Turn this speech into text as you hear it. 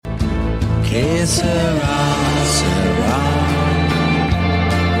Que sera, sera.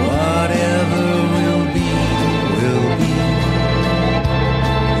 Whatever will be, will be.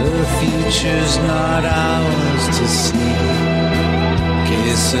 The future's not ours to see.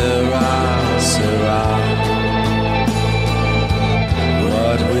 Que sera, sera.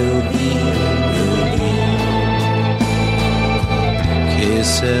 What will be, will be. Que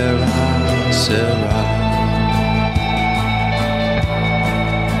sera, sera.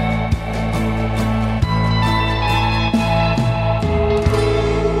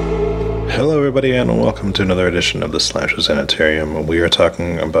 Hello everybody and welcome to another edition of the Slasher Sanitarium. We are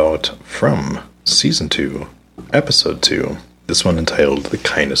talking about from Season 2, Episode 2, this one entitled The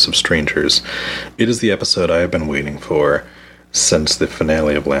Kindness of Strangers. It is the episode I have been waiting for since the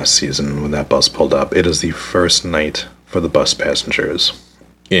finale of last season when that bus pulled up. It is the first night for the bus passengers.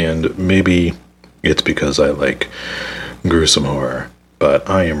 And maybe it's because I like gruesome horror, but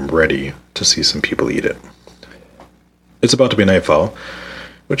I am ready to see some people eat it. It's about to be nightfall,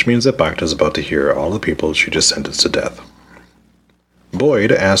 which means that Bacta is about to hear all the people she just sentenced to death.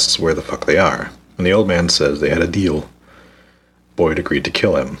 Boyd asks where the fuck they are, and the old man says they had a deal. Boyd agreed to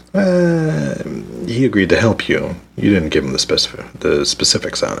kill him. He agreed to help you. You didn't give him the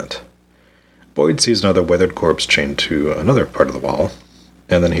specifics on it. Boyd sees another weathered corpse chained to another part of the wall,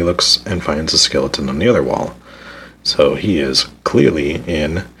 and then he looks and finds a skeleton on the other wall. So he is clearly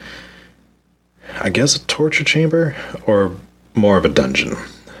in, I guess, a torture chamber, or more of a dungeon.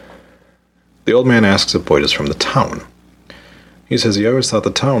 The old man asks if Boyd is from the town. He says he always thought the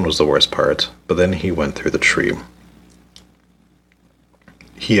town was the worst part, but then he went through the tree.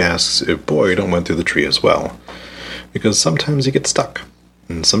 He asks if Boyd went through the tree as well, because sometimes you get stuck,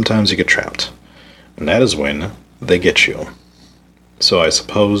 and sometimes you get trapped, and that is when they get you. So I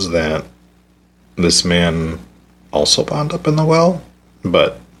suppose that this man also wound up in the well,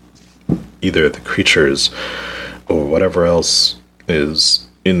 but either the creatures or whatever else is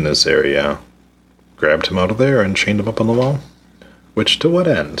in this area grabbed him out of there and chained him up on the wall? Which, to what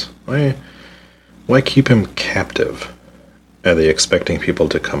end? Why keep him captive? Are they expecting people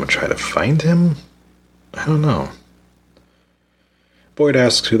to come and try to find him? I don't know. Boyd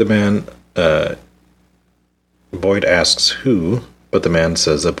asks who, but the man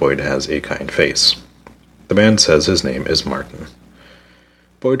says that Boyd has a kind face. The man says his name is Martin.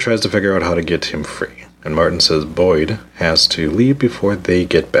 Boyd tries to figure out how to get him free, and Martin says Boyd has to leave before they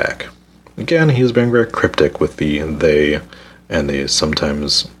get back. Again, he's being very cryptic with the they, and they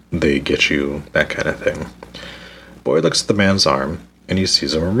sometimes they get you, that kind of thing. Boyd looks at the man's arm, and he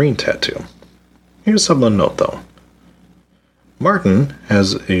sees a Marine tattoo. Here's something to note, though. Martin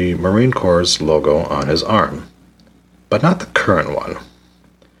has a Marine Corps logo on his arm, but not the current one.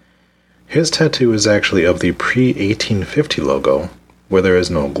 His tattoo is actually of the pre-1850 logo, where there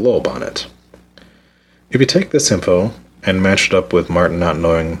is no globe on it. If you take this info and match it up with Martin not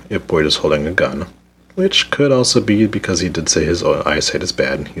knowing if Boyd is holding a gun, which could also be because he did say his eyesight is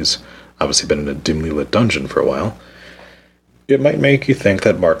bad and he's obviously been in a dimly lit dungeon for a while, it might make you think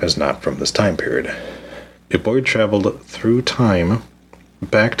that Martin is not from this time period. If Boyd traveled through time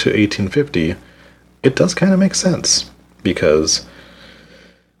back to 1850, it does kind of make sense, because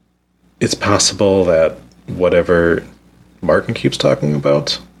it's possible that whatever Martin keeps talking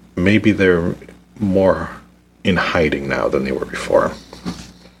about, maybe they're more in hiding now than they were before.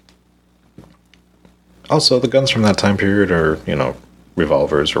 Also, the guns from that time period are,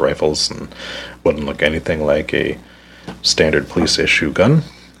 revolvers or rifles, and wouldn't look anything like a standard police issue gun.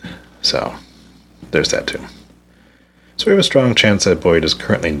 So, there's that too. So we have a strong chance that Boyd is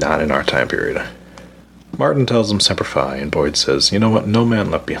currently not in our time period. Martin tells him Semper Fi, and Boyd says, you know what, no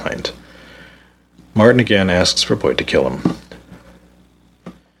man left behind. Martin again asks for Boyd to kill him.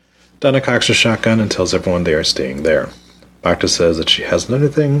 Donna cocks her shotgun and tells everyone they are staying there. Bacta says that she hasn't done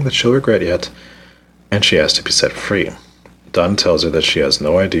anything that she'll regret yet, and she has to be set free. Donna tells her that she has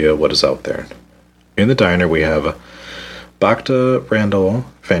no idea what is out there. In the diner, we have Bacta, Randall,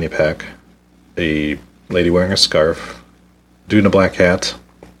 fanny pack, a lady wearing a scarf, dude in a black hat,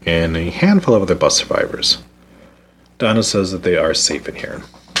 and a handful of other bus survivors. Donna says that they are safe in here.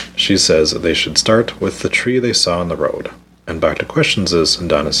 She says that they should start with the tree they saw on the road. And Bacta questions this, and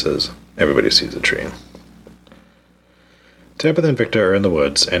Donna says, everybody sees the tree. Tabitha and Victor are in the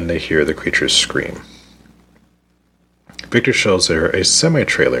woods, and they hear the creatures scream. Victor shows her a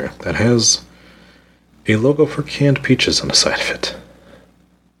semi-trailer that has a logo for canned peaches on the side of it.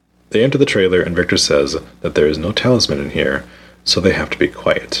 They enter the trailer, and Victor says that there is no talisman in here, so they have to be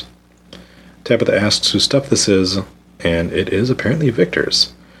quiet. Tabitha asks whose stuff this is, and it is apparently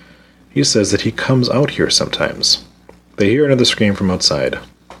Victor's. He says that he comes out here sometimes. They hear another scream from outside.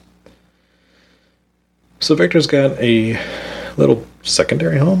 So Victor's got a little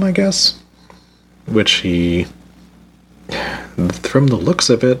secondary home, I guess, which he, from the looks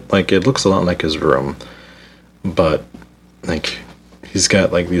of it, like, it looks a lot like his room, but, like, he's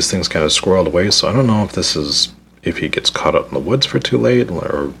got, like, these things kind of squirreled away, so I don't know if this is, if he gets caught up in the woods for too late,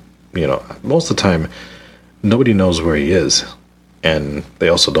 or, you know, most of the time, nobody knows where he is, and they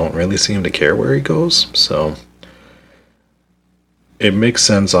also don't really seem to care where he goes, so it makes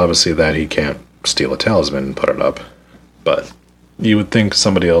sense, obviously, that he can't steal a talisman and put it up, but you would think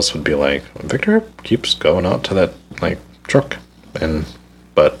somebody else would be like, Victor keeps going out to that, like, truck,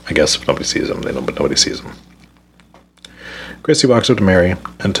 but I guess if nobody sees him, but nobody sees him. Chrissy walks up to Mary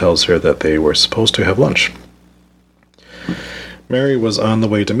and tells her that they were supposed to have lunch. Mary was on the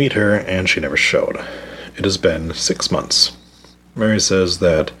way to meet her, and she never showed. It has been 6 months. Mary says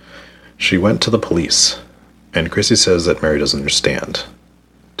that she went to the police, and Chrissy says that Mary doesn't understand.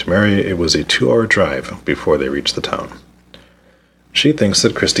 To Mary, it was a 2-hour drive before they reached the town. She thinks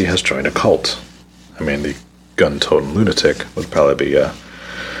that Christy has joined a cult. I mean, the gun-toting lunatic would probably be a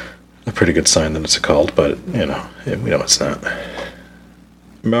pretty good sign that it's a cult, but, you know, we know it's not.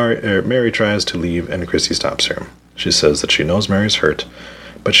 Mary tries to leave, and Christy stops her. She says that she knows Mary's hurt,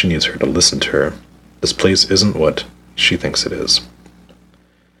 but she needs her to listen to her. This place isn't what she thinks it is.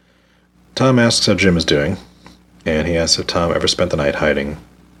 Tom asks how Jim is doing, and he asks if Tom ever spent the night hiding,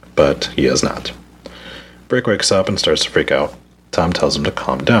 but he has not. Brick wakes up and starts to freak out. Tom tells him to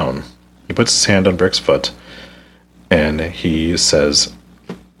calm down. He puts his hand on Brick's foot, and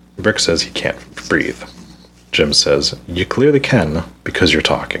Brick says he can't breathe. Jim says, you clearly can, because you're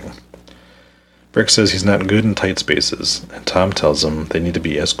talking. Brick says he's not good in tight spaces, and Tom tells him they need to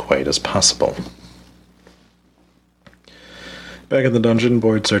be as quiet as possible. Back in the dungeon,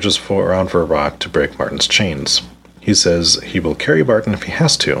 Boyd searches around for a rock to break Martin's chains. He says he will carry Martin if he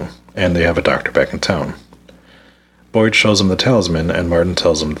has to, and they have a doctor back in town. Boyd shows him the talisman, and Martin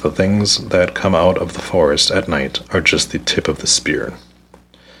tells him the things that come out of the forest at night are just the tip of the spear.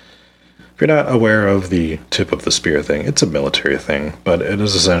 If you're not aware of the tip of the spear thing, it's a military thing, but it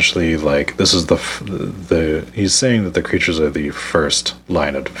is essentially like, this is he's saying that the creatures are the first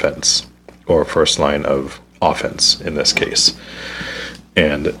line of defense, or first line of offense in this case,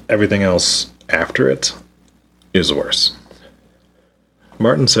 and everything else after it is worse.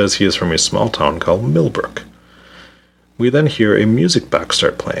 Martin says he is from a small town called Millbrook. We then hear a music box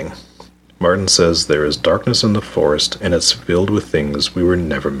start playing. Martin says there is darkness in the forest, and it's filled with things we were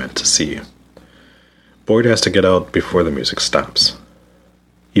never meant to see. Boyd has to get out before the music stops.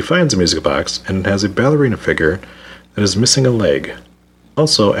 He finds a music box, and it has a ballerina figure that is missing a leg.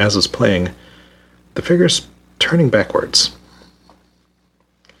 Also, as it's playing, the figure's turning backwards.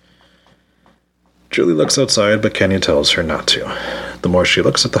 Julie looks outside, but Kenny tells her not to. The more she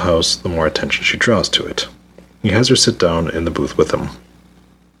looks at the house, the more attention she draws to it. He has her sit down in the booth with him.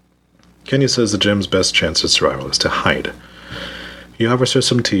 Kenny says that Jim's best chance of survival is to hide. He offers her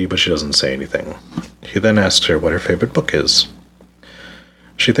some tea, but she doesn't say anything. He then asks her what her favorite book is.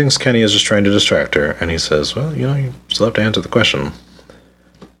 She thinks Kenny is just trying to distract her, and he says, well, you still have to answer the question.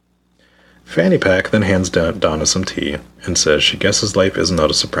 Fanny Pack then hands Donna some tea, and says she guesses life isn't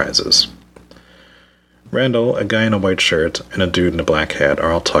out of surprises. Randall, a guy in a white shirt, and a dude in a black hat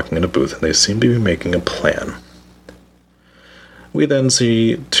are all talking in a booth, and they seem to be making a plan. We then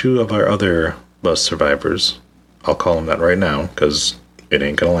see 2 of our other bus survivors. I'll call them that right now, because it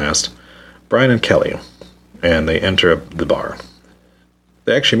ain't gonna last. Brian and Kelly. And they enter the bar.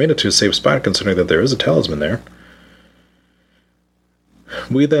 They actually made it to a safe spot, considering that there is a talisman there.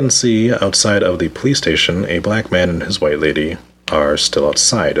 We then see, outside of the police station, a black man and his white lady are still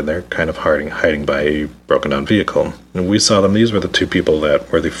outside, and they're kind of hiding by a broken-down vehicle. And we saw them. These were the 2 people that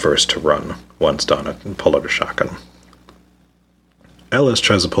were the first to run once Donna pulled out her shotgun. Ellis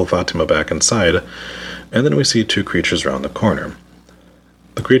tries to pull Fatima back inside, and then we see 2 creatures around the corner.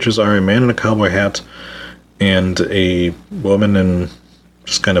 The creatures are a man in a cowboy hat and a woman in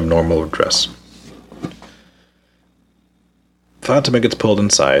just kind of normal dress. Fatima gets pulled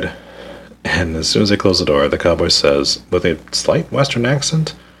inside, and as soon as they close the door, the cowboy says, with a slight western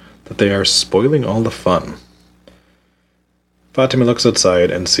accent, that they are spoiling all the fun. Fatima looks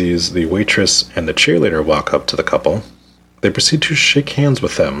outside and sees the waitress and the cheerleader walk up to the couple. They proceed to shake hands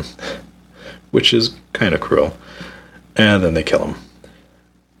with them, which is kind of cruel, and then they kill him.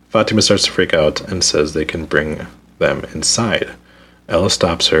 Fatima starts to freak out and says they can bring them inside. Ella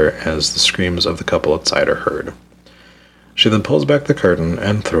stops her as the screams of the couple outside are heard. She then pulls back the curtain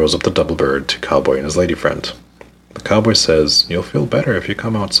and throws up the double bird to Cowboy and his lady friend. The cowboy says, "You'll feel better if you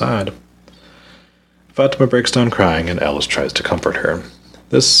come outside." Fatima breaks down crying, and Alice tries to comfort her.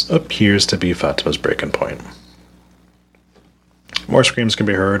 This appears to be Fatima's breaking point. More screams can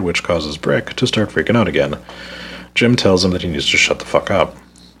be heard, which causes Brick to start freaking out again. Jim tells him that he needs to shut the fuck up.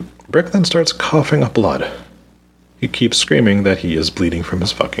 Brick then starts coughing up blood. He keeps screaming that he is bleeding from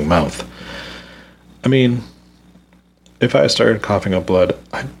his fucking mouth. I mean, if I started coughing up blood,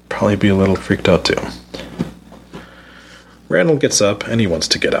 I'd probably be a little freaked out too. Randall gets up and he wants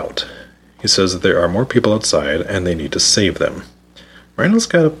to get out. He says that there are more people outside and they need to save them. Randall's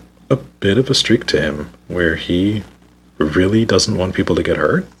got a bit of a streak to him where he really doesn't want people to get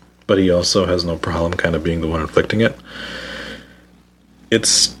hurt, but he also has no problem kind of being the one inflicting it.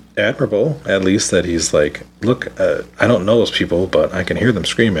 It's admirable, at least, that he's like, look, I don't know those people, but I can hear them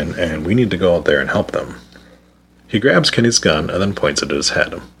screaming, and we need to go out there and help them. He grabs Kenny's gun and then points it at his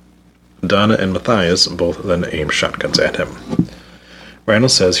head. Donna and Matthias both then aim shotguns at him. Randall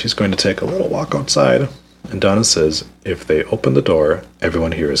says he's going to take a little walk outside, and Donna says if they open the door,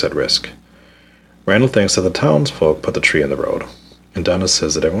 everyone here is at risk. Randall thinks that the townsfolk put the tree in the road, and Donna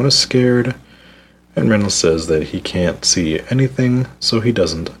says that everyone is scared, and Randall says that he can't see anything, so he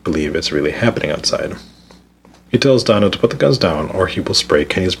doesn't believe it's really happening outside. He tells Donna to put the guns down, or he will spray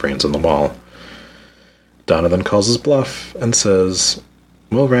Kenny's brains on the wall. Donna then calls his bluff and says,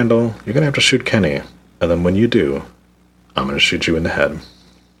 well, Randall, you're going to have to shoot Kenny, and then when you do, I'm going to shoot you in the head.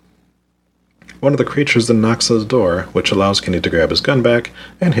 One of the creatures then knocks on the door, which allows Kenny to grab his gun back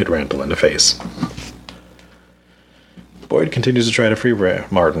and hit Randall in the face. Boyd continues to try to free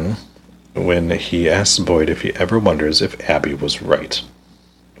Martin when he asks Boyd if he ever wonders if Abby was right.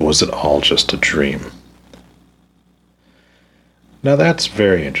 Was it all just a dream? Now that's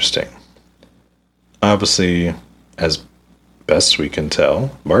very interesting. Obviously, as best we can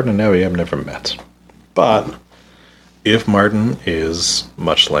tell, Martin and Abby have never met. But if Martin is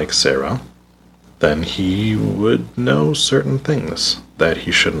much like Sarah, then he would know certain things that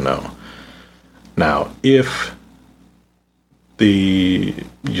he should know. Now, if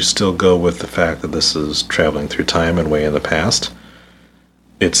you still go with the fact that this is traveling through time and way in the past,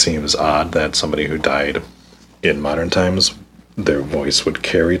 it seems odd that somebody who died in modern times, their voice would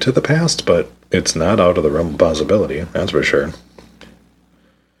carry to the past, but it's not out of the realm of possibility, that's for sure.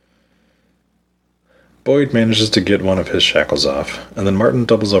 Boyd manages to get one of his shackles off, and then Martin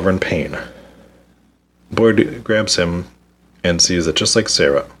doubles over in pain. Boyd grabs him and sees that just like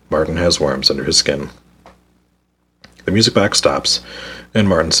Sarah, Martin has worms under his skin. The music box stops, and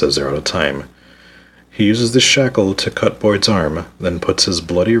Martin says they're out of time. He uses the shackle to cut Boyd's arm, then puts his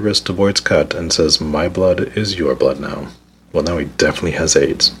bloody wrist to Boyd's cut and says, my blood is your blood now. Well, now he definitely has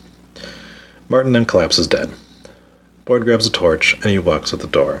AIDS. Martin then collapses dead. Boyd grabs a torch, and he walks at the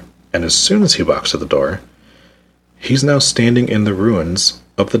door. And as soon as he walks to the door, he's now standing in the ruins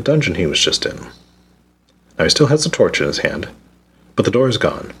of the dungeon he was just in. Now, he still has the torch in his hand, but the door is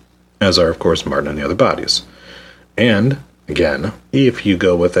gone, as are, of course, Martin and the other bodies. And, again, if you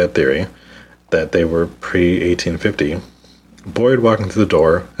go with that theory that they were pre-1850, Boyd walking through the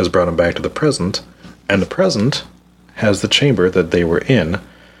door has brought him back to the present, and the present has the chamber that they were in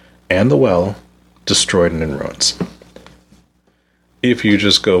and the well destroyed and in ruins. If you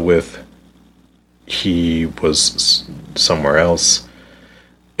just go with he was somewhere else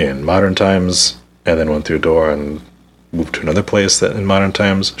in modern times and then went through a door and moved to another place that in modern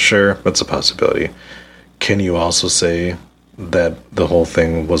times, sure, that's a possibility. Can you also say that the whole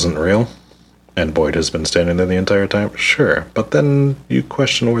thing wasn't real and Boyd has been standing there the entire time? Sure, but then you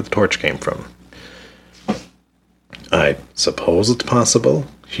question where the torch came from. I suppose it's possible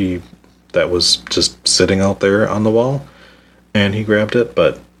that was just sitting out there on the wall and he grabbed it,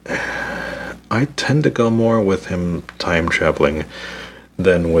 but I tend to go more with him time traveling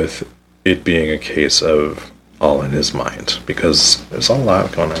than with it being a case of all in his mind, because there's a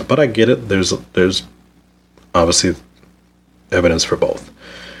lot going on. But I get it. There's obviously evidence for both.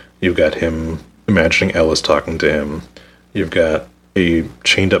 You've got him imagining Ellis talking to him. You've got a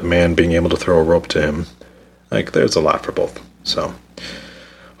chained up man being able to throw a rope to him. Like, there's a lot for both. So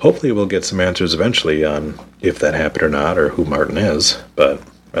hopefully we'll get some answers eventually on if that happened or not, or who Martin is. But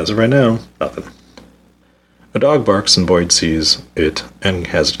as of right now, nothing. A dog barks and Boyd sees it and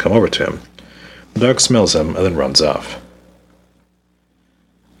has it come over to him. The dog smells him and then runs off.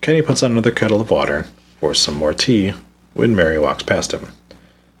 Kenny puts on another kettle of water for some more tea when Mary walks past him.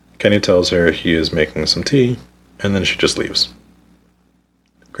 Kenny tells her he is making some tea, and then she just leaves.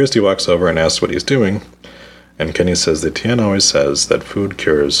 Christy walks over and asks what he's doing, and Kenny says that Tien always says that food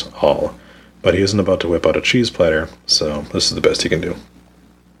cures all, but he isn't about to whip out a cheese platter, so this is the best he can do.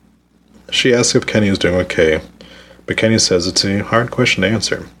 She asks if Kenny is doing okay, but Kenny says it's a hard question to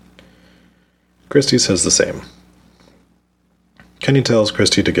answer. Christy says the same. Kenny tells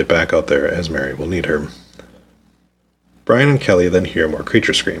Christy to get back out there as Mary will need her. Brian and Kelly then hear more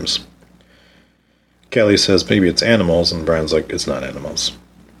creature screams. Kelly says maybe it's animals, and Brian's like, it's not animals.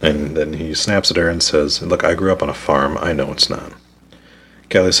 And then he snaps at her and says, look, I grew up on a farm, I know it's not.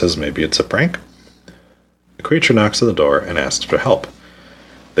 Kelly says maybe it's a prank. The creature knocks at the door and asks for help.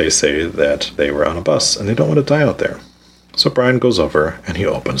 They say that they were on a bus and they don't want to die out there. So Brian goes over and he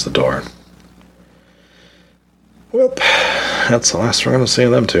opens the door. Well, that's the last we're going to see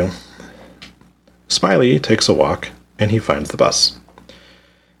of them two. Smiley takes a walk and he finds the bus.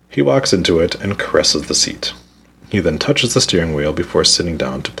 He walks into it and caresses the seat. He then touches the steering wheel before sitting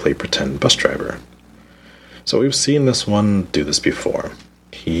down to play pretend bus driver. So we've seen this one do this before.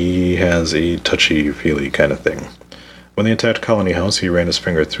 He has a touchy-feely kind of thing. When they attacked Colony House, he ran his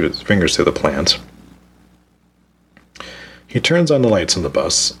fingers through the plant. He turns on the lights in the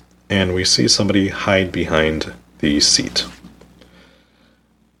bus, and we see somebody hide behind the seat.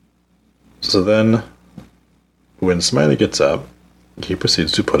 So then, when Smiley gets up, he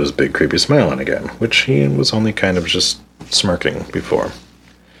proceeds to put his big creepy smile on again, which he was only kind of just smirking before.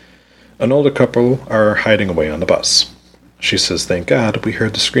 An older couple are hiding away on the bus. She says, thank God, we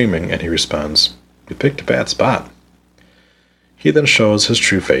heard the screaming, and he responds, you picked a bad spot. He then shows his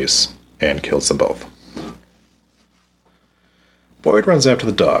true face and kills them both. Boyd runs after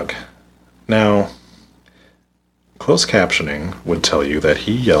the dog. Now, closed captioning would tell you that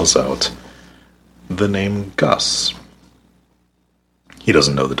he yells out the name Gus. He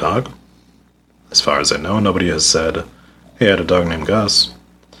doesn't know the dog. As far as I know, nobody has said he had a dog named Gus.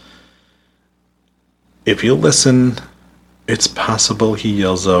 If you listen, it's possible he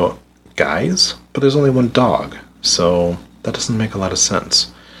yells out, guys, but there's only one dog, so that doesn't make a lot of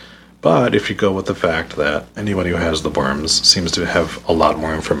sense. But if you go with the fact that anybody who has the worms seems to have a lot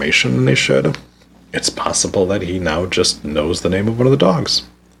more information than they should, it's possible that he now just knows the name of one of the dogs.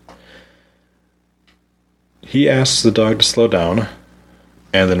 He asks the dog to slow down,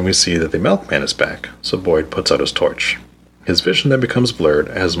 and then we see that the milkman is back, so Boyd puts out his torch. His vision then becomes blurred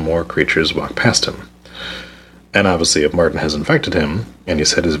as more creatures walk past him. And obviously, if Martin has infected him, and he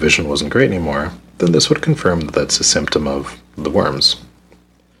said his vision wasn't great anymore, then this would confirm that that's a symptom of the worms.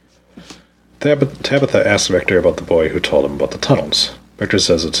 Tabitha asks Victor about the boy who told him about the tunnels. Victor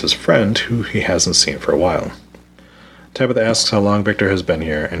says it's his friend, who he hasn't seen for a while. Tabitha asks how long Victor has been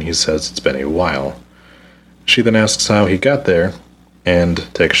here, and he says it's been a while. She then asks how he got there, and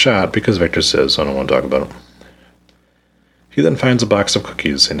take a shot because Victor says, I don't want to talk about it. He then finds a box of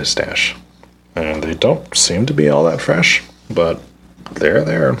cookies in his stash. And they don't seem to be all that fresh, but they're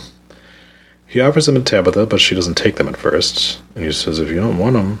there. He offers them to Tabitha, but she doesn't take them at first. And he says, if you don't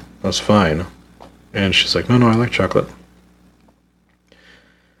want them, that's fine. And she's like, no, I like chocolate.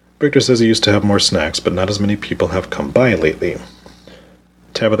 Victor says he used to have more snacks, but not as many people have come by lately.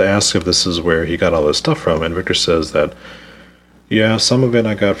 Tabitha asks if this is where he got all this stuff from, and Victor says that, yeah, some of it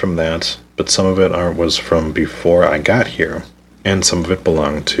I got from that, but some of it was from before I got here, and some of it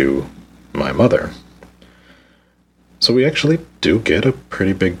belonged to my mother. So we actually do get a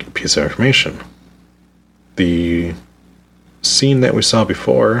pretty big piece of information. The scene that we saw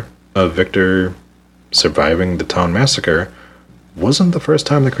before of Victor surviving the town massacre wasn't the first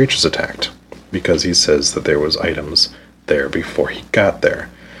time the creatures attacked, because he says that there was items there before he got there.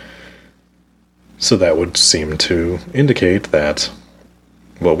 So that would seem to indicate that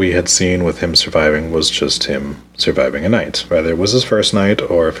what we had seen with him surviving was just him surviving a night. Whether it was his first night,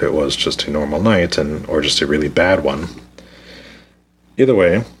 or if it was just a normal night, or just a really bad one. Either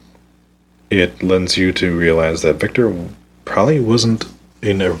way, it lends you to realize that Victor probably wasn't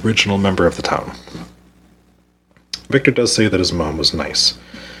an original member of the town. Victor does say that his mom was nice.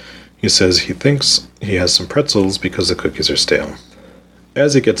 He says he thinks he has some pretzels because the cookies are stale.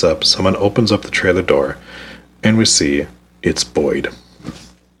 As he gets up, someone opens up the trailer door, and we see it's Boyd.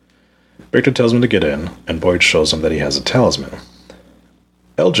 Victor tells him to get in, and Boyd shows him that he has a talisman.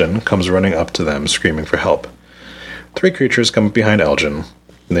 Elgin comes running up to them, screaming for help. 3 creatures come up behind Elgin,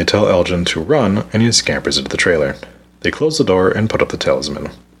 and they tell Elgin to run, and he scampers into the trailer. They close the door and put up the talisman.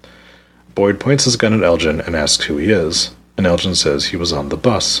 Boyd points his gun at Elgin and asks who he is, and Elgin says he was on the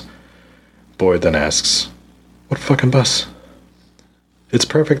bus. Boyd then asks, what fucking bus? It's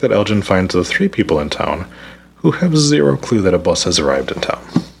perfect that Elgin finds the 3 people in town who have zero clue that a bus has arrived in town.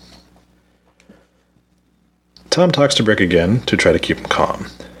 Tom talks to Brick again to try to keep him calm.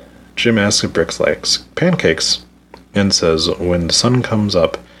 Jim asks if Brick likes pancakes and says when the sun comes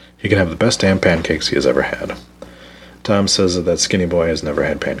up, he can have the best damn pancakes he has ever had. Tom says that skinny boy has never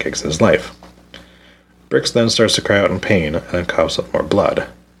had pancakes in his life. Bricks then starts to cry out in pain and then coughs up more blood.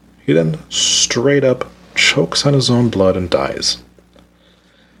 He then straight up chokes on his own blood and dies.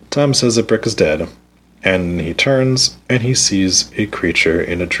 Tom says that Brick is dead, and he turns and he sees a creature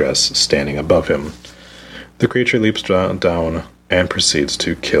in a dress standing above him. The creature leaps down and proceeds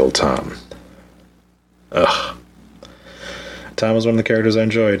to kill Tom. Ugh. Tom was one of the characters I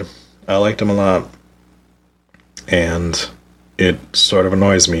enjoyed. I liked him a lot. And it sort of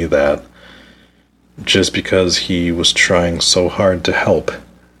annoys me that just because he was trying so hard to help,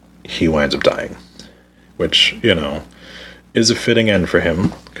 he winds up dying. Which, is a fitting end for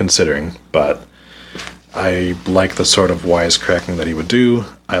him, considering, but I like the sort of wisecracking that he would do.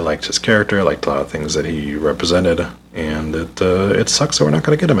 I liked his character, I liked a lot of things that he represented, and it sucks that we're not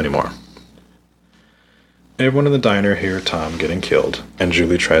going to get him anymore. Everyone in the diner hear Tom getting killed, and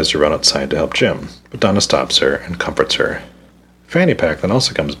Julie tries to run outside to help Jim, but Donna stops her and comforts her. Fanny Pack then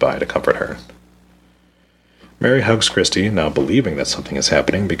also comes by to comfort her. Mary hugs Christy, now believing that something is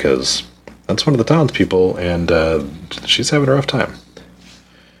happening because that's one of the townspeople, and she's having a rough time.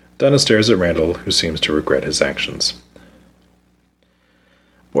 Donna stares at Randall, who seems to regret his actions.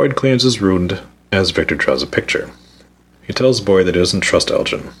 Boyd cleans his wound as Victor draws a picture. He tells Boyd that he doesn't trust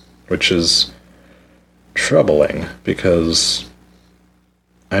Elgin, which is troubling because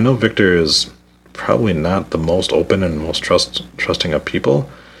I know Victor is probably not the most open and most trusting of people,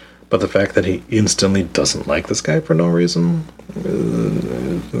 but the fact that he instantly doesn't like this guy for no reason,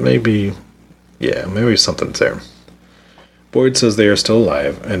 maybe something's there. Boyd says they are still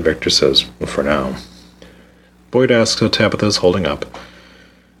alive, and Victor says, well, for now. Boyd asks how Tabitha is holding up,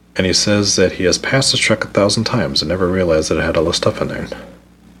 and he says that he has passed his truck 1,000 times and never realized that it had all the stuff in there.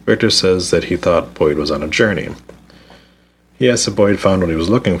 Victor says that he thought Boyd was on a journey. He asks if Boyd found what he was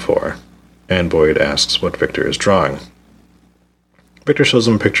looking for, and Boyd asks what Victor is drawing. Victor shows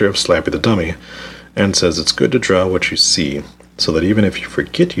him a picture of Slappy the Dummy, and says it's good to draw what you see, so that even if you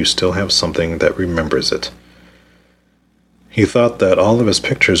forget, you still have something that remembers it. He thought that all of his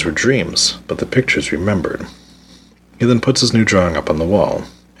pictures were dreams, but the pictures remembered. He then puts his new drawing up on the wall,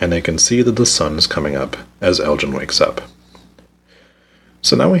 and they can see that the sun is coming up as Elgin wakes up.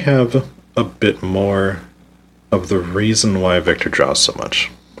 So now we have a bit more of the reason why Victor draws so much,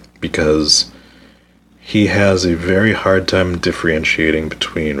 because he has a very hard time differentiating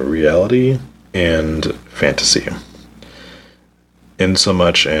between reality and fantasy. In so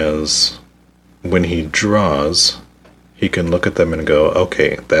much as when he draws, he can look at them and go,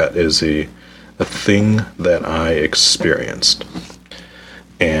 okay, that is a thing that I experienced.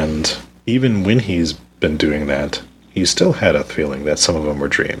 And even when he's been doing that, he still had a feeling that some of them were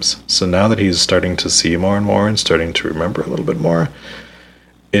dreams. So now that he's starting to see more and more and starting to remember a little bit more,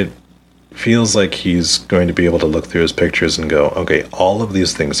 it feels like he's going to be able to look through his pictures and go, okay, all of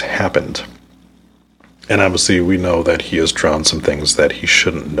these things happened. And obviously we know that he has drawn some things that he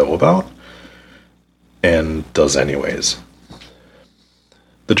shouldn't know about, and does anyways.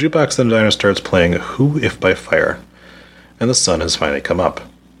 The jukebox in the diner starts playing Who If by Fire, and the sun has finally come up.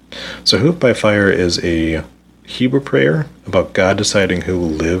 So Who If by Fire is a Hebrew prayer about God deciding who will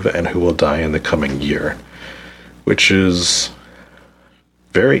live and who will die in the coming year, which is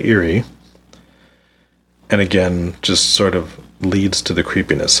very eerie, and again, just sort of leads to the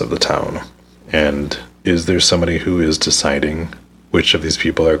creepiness of the town. And is there somebody who is deciding which of these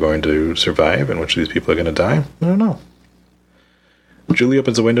people are going to survive and which of these people are going to die? I don't know. Julie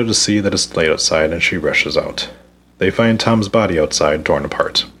opens a window to see that it's late outside, and she rushes out. They find Tom's body outside, torn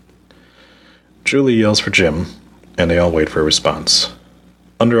apart. Julie yells for Jim, and they all wait for a response.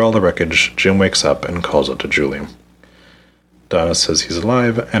 Under all the wreckage, Jim wakes up and calls out to Julie. Donna says he's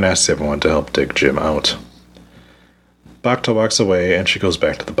alive and asks everyone to help dig Jim out. Bacta walks away, and she goes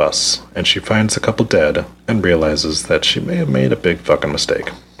back to the bus, and she finds the couple dead and realizes that she may have made a big fucking mistake.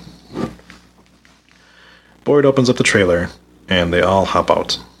 Boyd opens up the trailer, and they all hop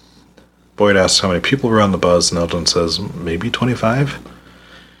out. Boyd asks how many people were on the bus, and Elgin says, maybe 25?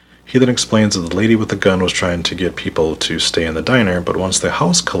 He then explains that the lady with the gun was trying to get people to stay in the diner, but once the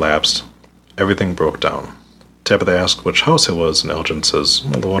house collapsed, everything broke down. Tabitha asks which house it was, and Elgin says,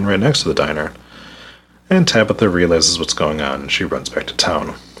 well, the one right next to the diner. And Tabitha realizes what's going on, and she runs back to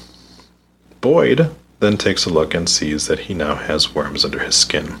town. Boyd then takes a look and sees that he now has worms under his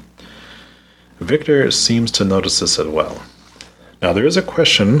skin. Victor seems to notice this as well. Now there is a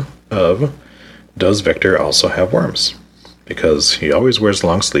question of, does Victor also have worms? Because he always wears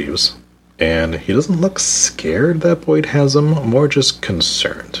long sleeves, and he doesn't look scared that Boyd has them, more just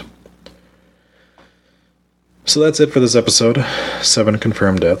concerned. So that's it for this episode. 7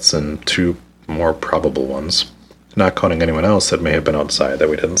 confirmed deaths and 2 more probable ones, not counting anyone else that may have been outside that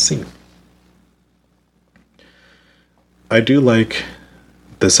we didn't see. I do like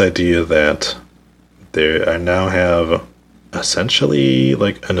this idea that I now have essentially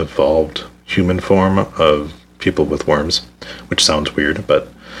like an evolved human form of people with worms, which sounds weird, but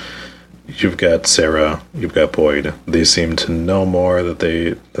you've got Sarah, you've got Boyd. They seem to know more than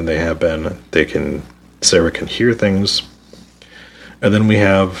they have been. Sarah can hear things. And then we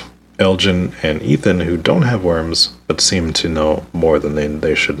have Elgin and Ethan, who don't have worms, but seem to know more than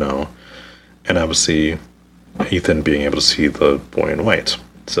they should know. And obviously, Ethan being able to see the boy in white.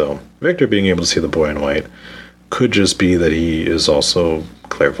 So, Victor being able to see the boy in white could just be that he is also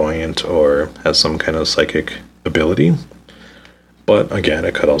clairvoyant or has some kind of psychic ability. But again,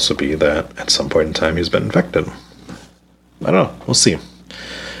 it could also be that at some point in time he's been infected. I don't know. We'll see.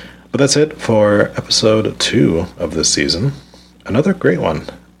 But that's it for episode 2 of this season. Another great one.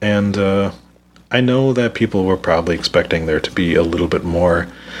 And I know that people were probably expecting there to be a little bit more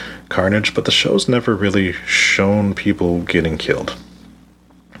carnage, but the show's never really shown people getting killed.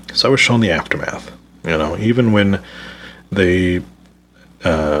 So I was shown the aftermath. You know, even when they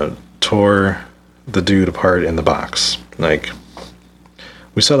tore the dude apart in the box. Like,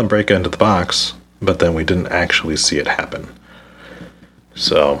 we saw them break into the box, but then we didn't actually see it happen.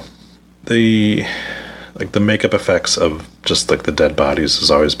 So, the makeup effects of just like the dead bodies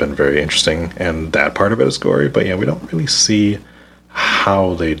has always been very interesting, and that part of it is gory, but yeah, we don't really see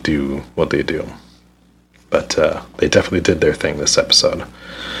how they do what they do. But they definitely did their thing this episode.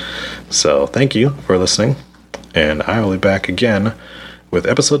 So thank you for listening, and I will be back again with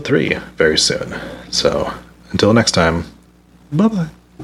episode 3 very soon. So until next time, bye-bye.